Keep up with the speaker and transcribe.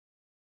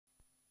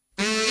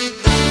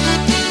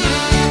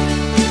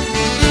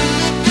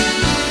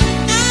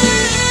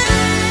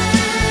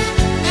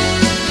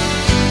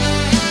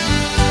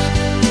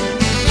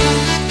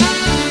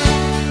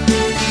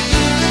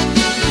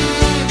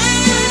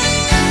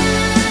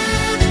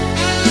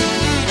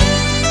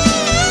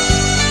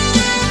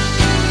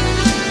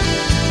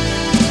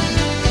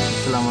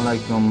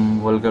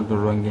welcome to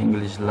Rohingya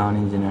English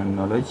Learning Engineering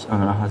Knowledge.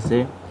 আমরা হাসে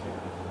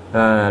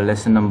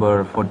lesson number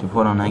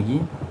 44 আনাগি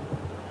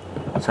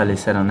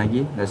সালিসের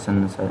আনাগি lesson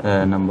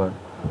number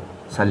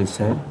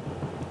সালিসের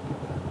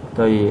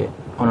তো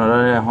ওনারা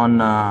এখন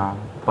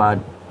পার্ট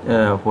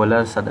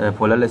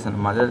ফলা lesson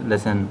মাঝে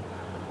lesson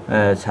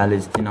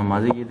 43 এর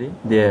মাঝে গিয়ে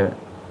দিয়ে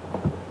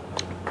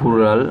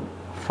plural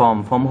form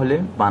হলে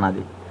বানা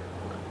দি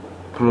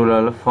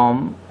plural form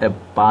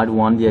part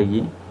 1 দিয়ে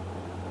গিয়ে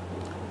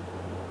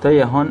তো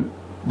এখন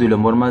 2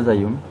 নম্বর মাঝে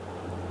যাইম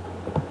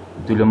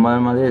 2 নম্বর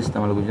মাঝে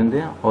ইস্তেমাল করছেন দে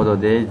ওদো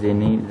দে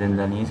জেনি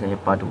জেনজানি সেই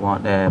পার্ট 1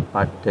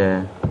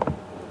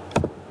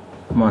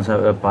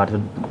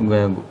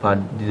 পার্ট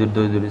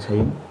দুই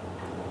সেই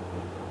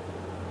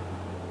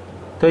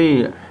তো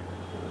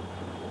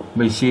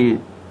বেশি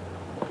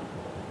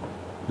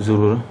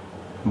জরুর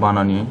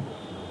বানানি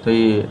তো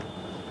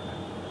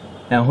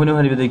এখন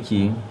ভাবি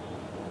দেখি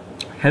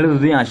হ্যালো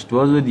যদি আসতো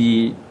যদি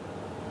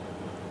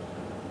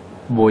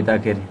বই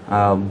থাকে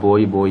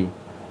বই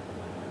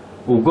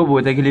ওগো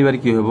বই থাকলে এবার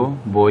কি হবো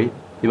বই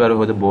এবার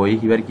হয়তো বই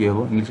এবার কি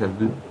হবো ইংলিশ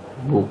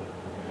বুক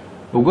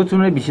ওগো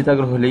চুনে বেশি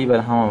তাগর হলে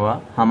এবার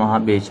হামা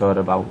বেশর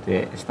বাবুতে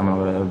ইস্তেমাল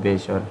করা যাবে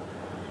বেশর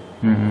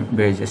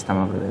বেশ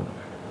ইস্তেমাল করা যাবে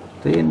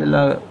তো এই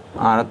নিলা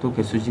আর তো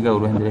কিছু শিখা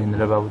উড়ো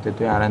হিন্দিলা বাবুতে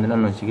তো আর নিলা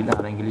নয় শিখিলে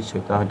আর ইংলিশ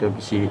হয়তো হয়তো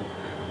বেশি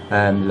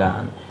নিলা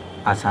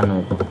আসান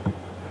হইব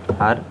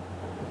আর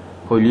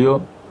হইলেও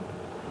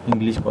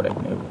ইংলিশ পড়ে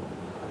নেব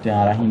তো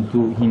আর কিন্তু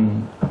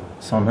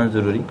সন্ধান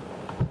জরুরি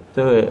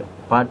তো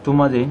পার্ট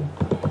 2 মাঝে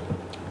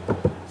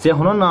যে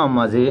হনো নাম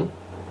মাঝে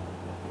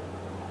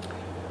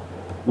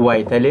ওয়াই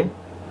তাইলে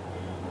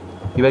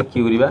এবার কি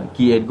করিবা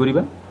কি এড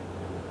করিবা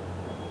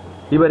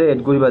এবারে এড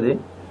করিবা দে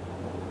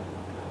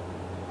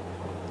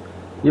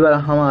এবার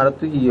আমার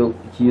তো কি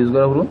ইউজ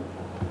করা হলো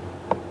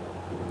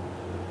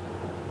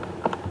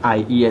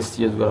IES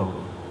ইউজ করা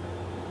হলো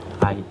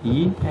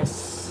IES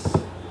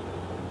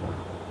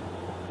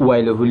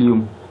ওয়াইল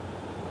ভলিউম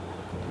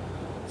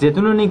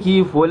যেতুন নাকি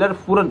ফয়লার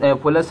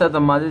সাথে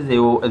মাঝে যে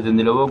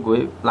দিলো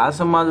গই প্লাস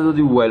মাঝে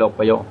যদি ওয়াইল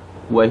পাইও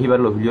ওয়াই হিবার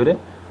লভিলিও রে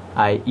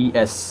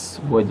IES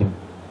বই দিম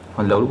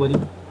হল বই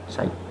দিম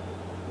সাই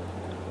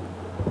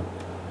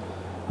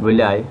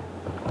বলে আই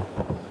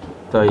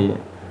তাই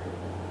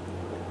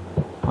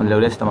হল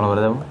ইস্তেমাল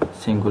করে দেব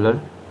সিঙ্গুলার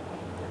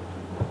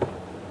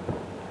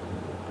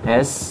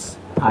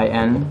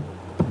SINGAR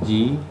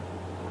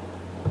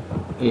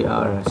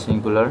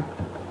সিঙ্গুলার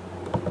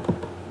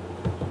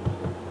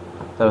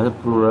তারপরে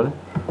plural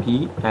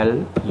PLURAL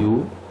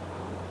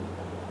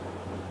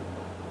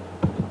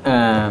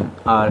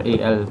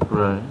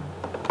plural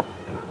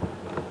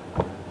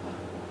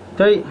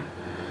তাই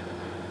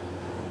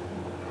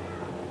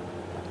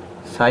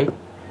সাই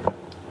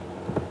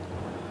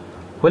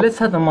হলে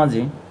সাথে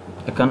মাঝে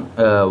এখন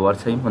ওয়ার্ড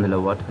সাই মানে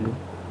ওয়ার্ড হলো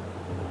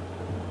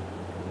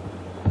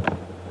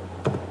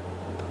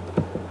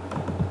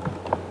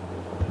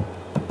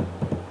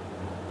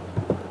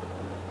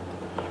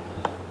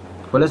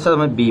হলে সাথে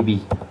মানে বেবি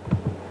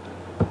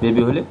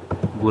হলে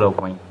গুড়া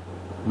পয়েন্ট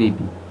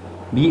বেবি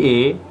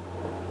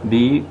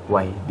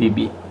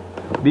BABY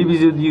বেবি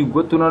যদি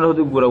গোতনার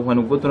হতে গুড়া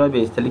পয়েন্ট গোতনার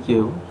বেশ তাহলে কি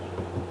হবে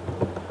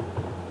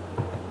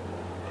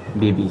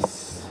বেবিস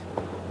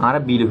আর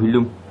বিল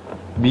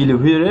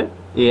হইলে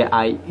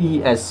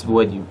AIES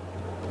বই দিম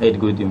এড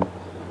করে দিম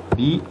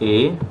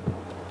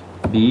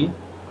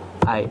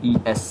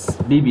BABIES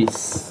বেবিস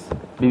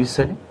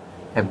হলে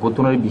এক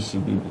গোতনার বেশি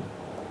বেবি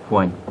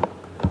পয়েন্ট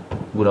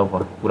গুড়া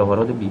পর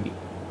হতে বিবি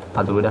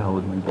আদর করে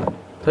হাউদ মানে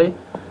তাই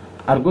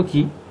আর গো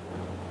কি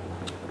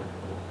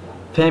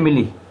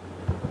ফ্যামিলি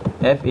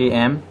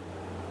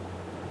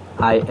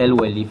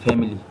FAMILY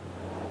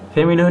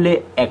ফ্যামিলি হলে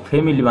এক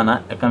ফ্যামিলি বানা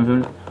এক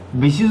ফ্যামিলি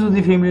বেশি যদি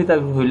ফ্যামিলি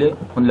তাকে হইলে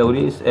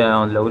হনলাগুড়ি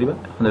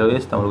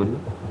ইস্তেমাল করিবা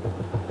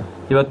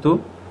এবার তো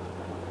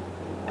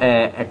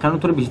একান্ন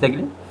তোর বেশি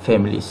থাকলে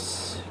ফ্যামিলিস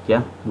কিয়া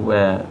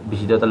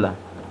বেশি দেওয়া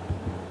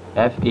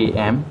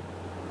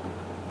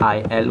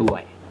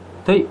FAMILY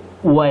তাই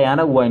ওয়াই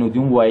আনা ওয়াই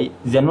নদিম ওয়াই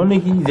যেন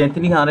নাকি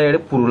যেতেনি আরে এর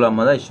পুরুলা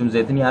মাদা ইসুম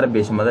যেতেনি আরে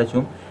বেশি মাদা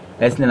ইসুম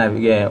এসনে না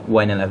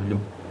ওয়াই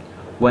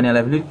না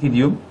লাভলি কি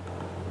দিম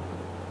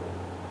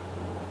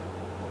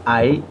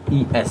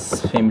IES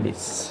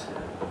ফ্যামিলিস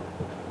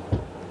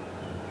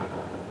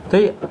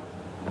তাই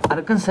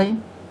আরকান সাই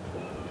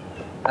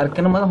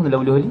আরকান মাদা হল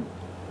লাভলি হলি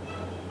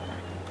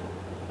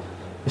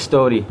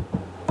স্টোরি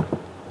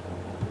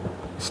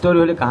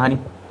হলে কাহিনী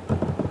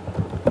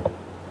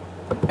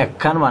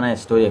একখান বানায়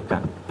স্টোরি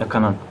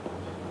একখান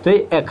তো এই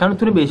একখান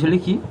তুমি বেশি হলে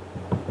কি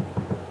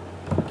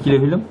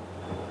লিখলাম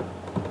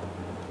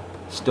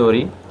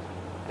স্টোরি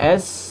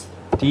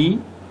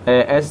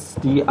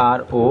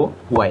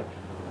STROY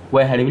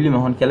ওয়াই হারিবিলি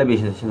মহন কেলা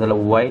বেশি আছে তাহলে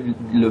ওয়াই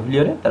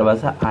লিখলিও রে তার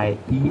ভাষা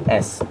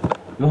IES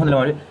মহন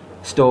মানে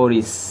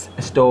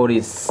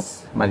স্টোরিজ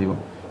মারিব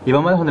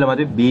এবার মানে হন্ডলে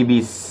মারিব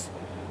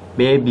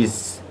বেবিস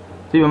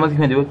তো এবার মানে কি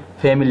মারিব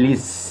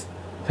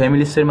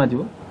ফ্যামিলিসের মারিব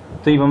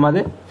তো এবার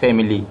মানে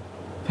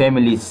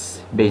ফ্যামিলিস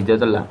বেশ দেও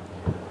তাহলে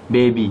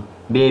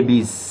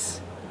babies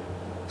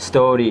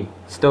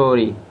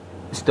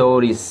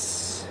stories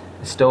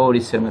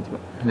stories ser mati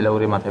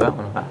dilawre mate ba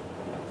onaka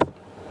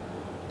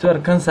to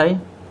arkan sai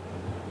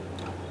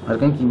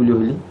arkan ki boli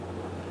holi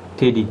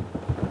td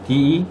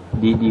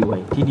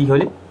td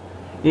hole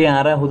e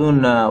ara hudun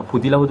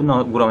futila hudun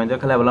guramender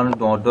khala balan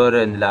dontor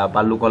la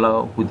ballu kala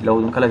futila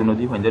hudun khala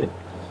nodi hoindere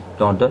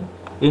dontor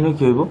enu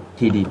ki hoibo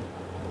td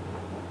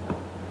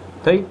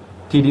tai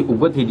td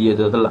ugo td e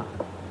dotala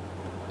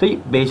tai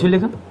beso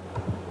lekha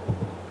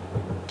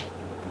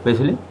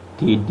basically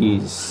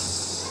tds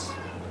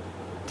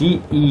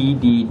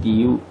teddy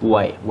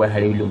y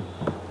harilum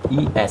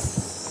es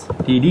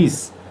tds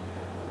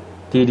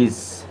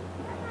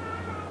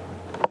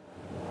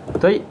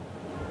tai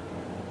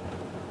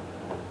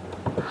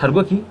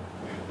hargo ki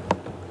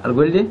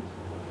hargo le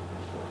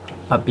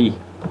puppy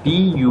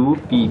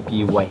puppy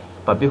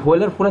puppy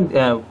holer furan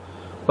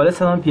holer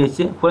sanan ph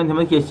furan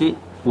thema ki h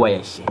y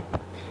ashe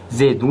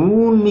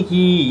zedun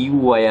ki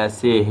y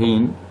ase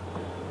hin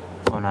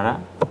onara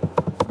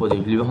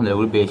bodol hilba hondra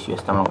guru beshi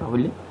istamala kora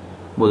hole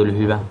bodol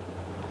hilba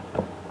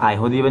I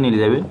hodiba nile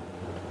jabe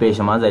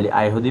pesha ma jaile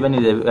I hodiba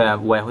nile jabe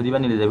y hodiba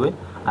nile jabe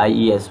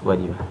ies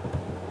hodiba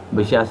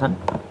beshi asan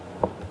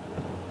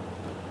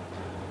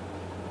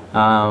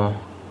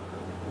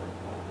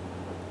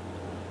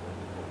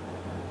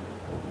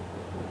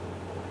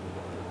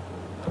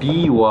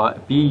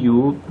puppy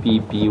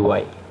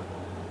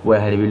y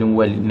haribilum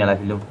wal nala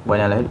filum y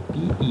nala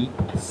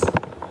pes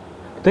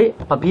tai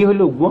puppy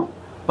holo go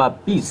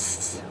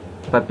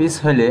puppies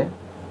hole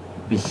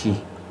bishi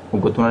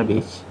ugo tunar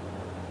beshi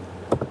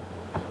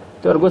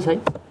to argo sai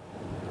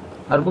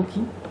argo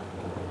ki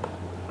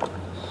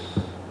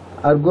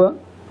argo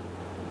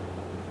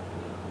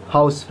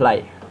housefly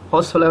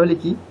hole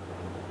ki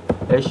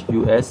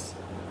hus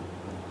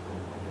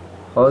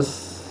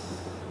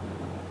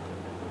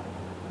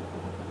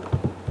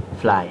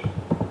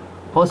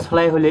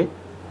housefly hole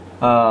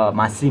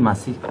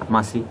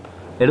মাছি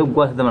এর উগ্গ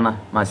আছে না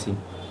মাছি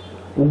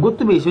উগ্গ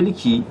তো বেশি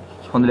কি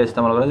হন্দলে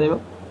ইস্তেমাল করা যাবে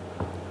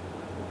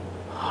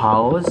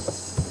house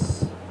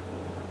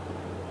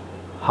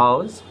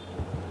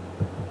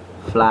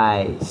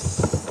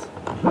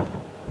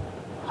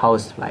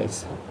flies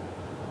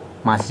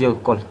মাছি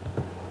কল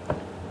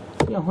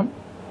এখন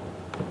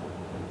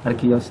আর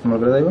কি ইস্তেমাল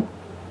করা যাবে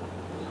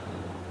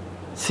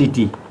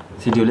city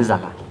হলে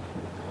জায়গা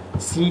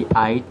city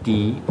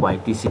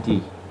city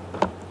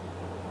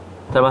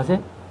তার পাশে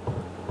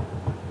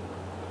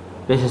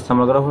বেশ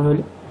ইস্তেমাল করা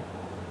হলে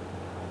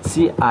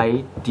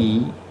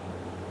cities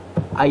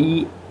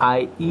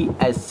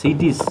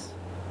cities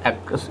এক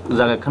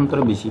জায়গা খান তোর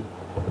বেশি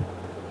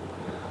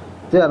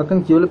তো আর কোন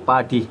কি হলো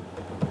পার্টি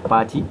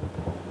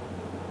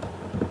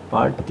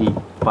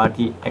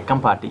একম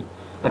পার্টি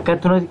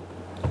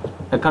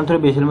একান্তরে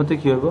বেশির মধ্যে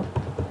কি হবে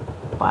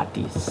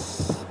পার্টিস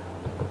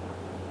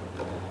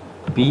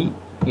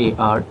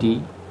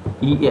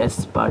PARTES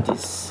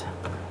parties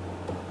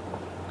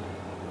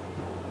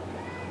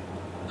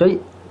তাই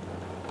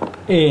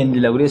এই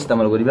এন্ডিলাগুলি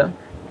ইস্তেমাল করিবা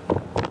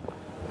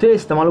তো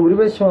ইস্তেমাল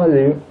করিবা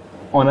সমাজে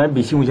অনার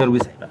বেশি উচার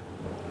করে চাইবা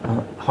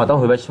হতা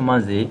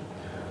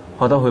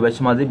হইবার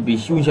সমাজে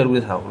বেশি উচার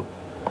করে চাও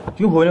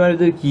তুমি হইলে মানে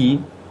কি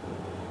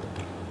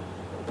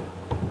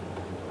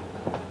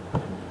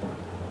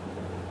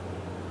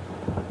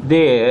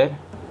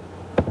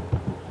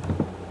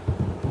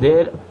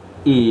there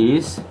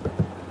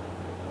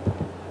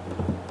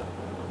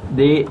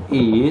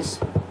is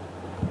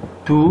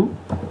two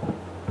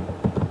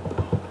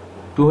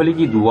হলে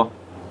কি দুয়া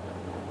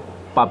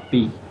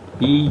puppy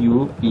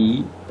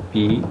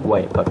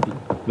puppy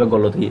বা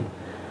গলতি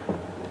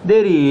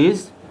there is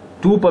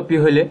two puppy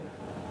হলে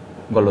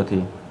গলতি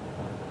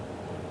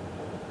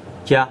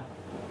क्या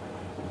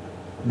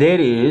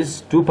there is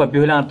two puppy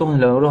হলে আর তো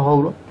হলো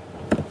হলো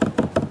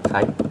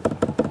সাই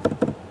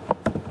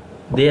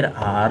there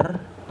are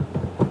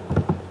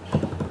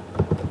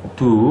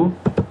two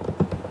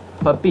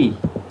puppies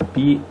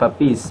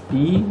PIES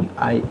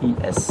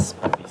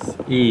puppies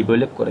এই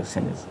বলে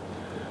করেকশন আছে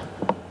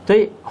তো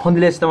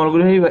হন্দিলে ইস্তেমাল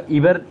করি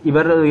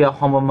এবার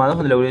হমম মানে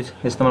হন্দিলে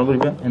ইস্তেমাল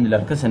করিবা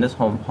এন্দিলার কা sentence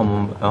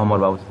হমর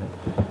Babu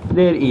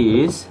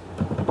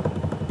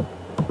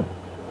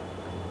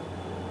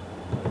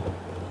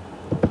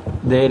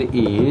there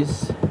is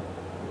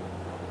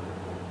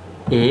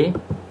a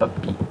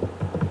puppy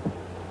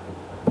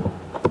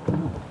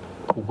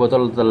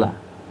উগতলতলা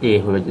এ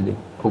হবে যদি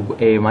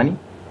এ মানে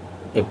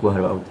একু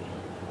হর বাবু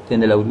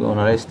তেন্দিলা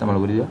ওনারা ইস্তেমাল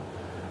করি দিও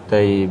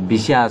তাই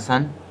বেশি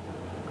আসান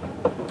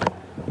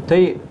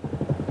তাই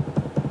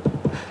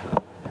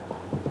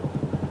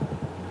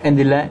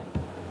এন্দিলা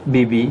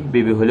বেবি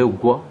হলে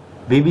উগ্র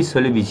বেবি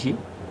হলে বেশি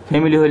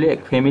ফ্যামিলি হলে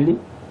এক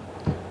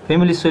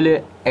ফ্যামিলি হলে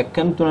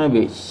একান্তনা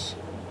বেশ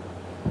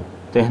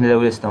তো এন্দিলা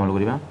ইস্তেমাল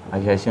করিবা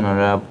আসি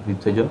ওনারা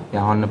বিতজ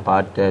এখন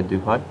পার্ট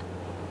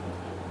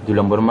 2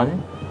 নম্বর মাঝে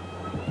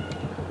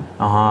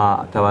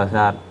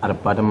তাবাসা আর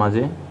পার্টের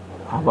মাঝে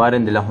আবার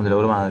এন্দিলা হন্দিলা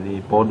করে মাঝে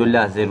বোর্ডলে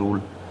আছে রুল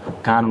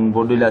কানুন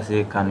বোর্ডলে আছে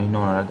কানুন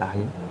ওনারা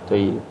দেখাই তো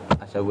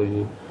আশা করি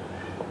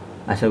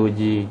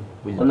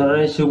ওনারা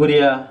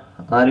শুকরিয়া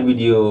আর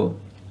ভিডিও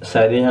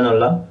সাইদে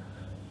জানালা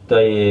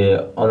তাই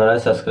ওনারা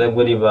সাবস্ক্রাইব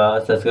করিবা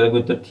সাবস্ক্রাইব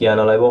করতে ঠিয়া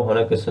নলাইব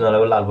অনেক কিছু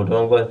নলাইব লাল বটন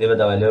করে দিলে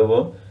দাবাইলে হবো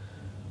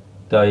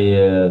তাই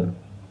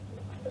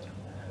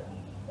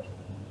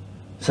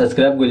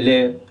সাবস্ক্রাইব করলে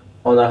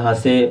ওনার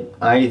হাসে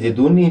আই যে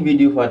দুনি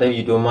ভিডিও ফাটাই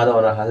ইউটিউব মাঝে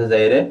ওনার হাসে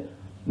যাইরে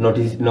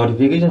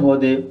নোটিফিকেশন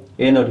হতে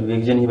এই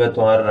নোটিফিকেশন হিবা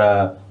তোমার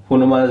ফোন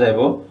মাঝে যাইব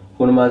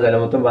ফোন মাঝে যাইলে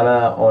মতো বানা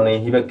অনেক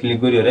হিবা ক্লিক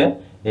করিরে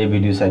এই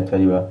ভিডিও সাইট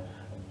পারিবা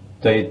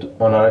তো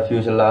ওনারা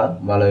ফিউচার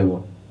ভালো হইব